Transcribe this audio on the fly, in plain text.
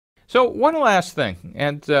So one last thing,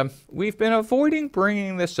 and we've been avoiding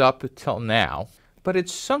bringing this up until now, but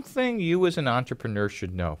it's something you as an entrepreneur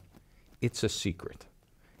should know. It's a secret.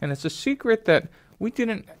 And it's a secret that we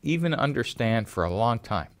didn't even understand for a long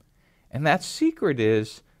time. And that secret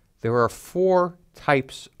is there are 4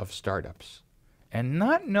 types of startups. And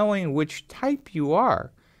not knowing which type you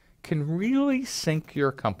are can really sink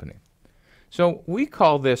your company. So we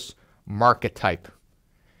call this market type.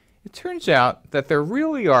 It turns out that there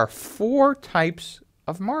really are 4 types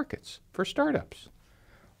of markets for startups.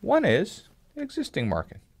 One is the existing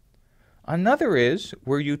market. Another is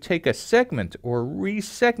where you take a segment or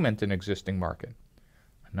resegment an existing market.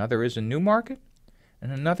 Another is a new market,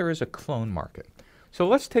 and another is a clone market. So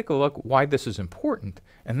let's take a look why this is important,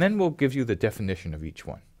 and then we'll give you the definition of each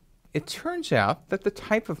one. It turns out that the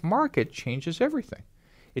type of market changes everything.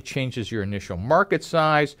 It changes your initial market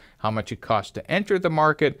size, how much it costs to enter the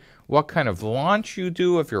market, what kind of launch you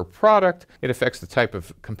do of your product. It affects the type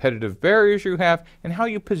of competitive barriers you have and how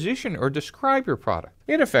you position or describe your product.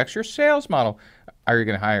 It affects your sales model. Are you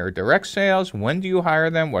going to hire direct sales? When do you hire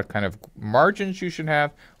them? What kind of margins you should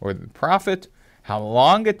have or the profit? How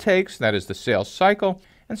long it takes, that is the sales cycle,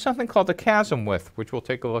 and something called the chasm width, which we'll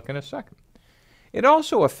take a look in a second. It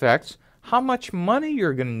also affects how much money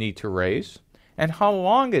you're going to need to raise and how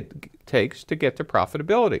long it takes to get to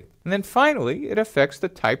profitability. And then finally, it affects the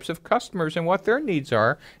types of customers and what their needs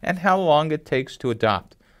are and how long it takes to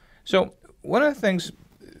adopt. So one of the things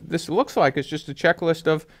this looks like is just a checklist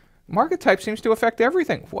of market type seems to affect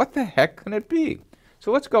everything. What the heck can it be?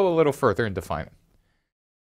 So let's go a little further and define it.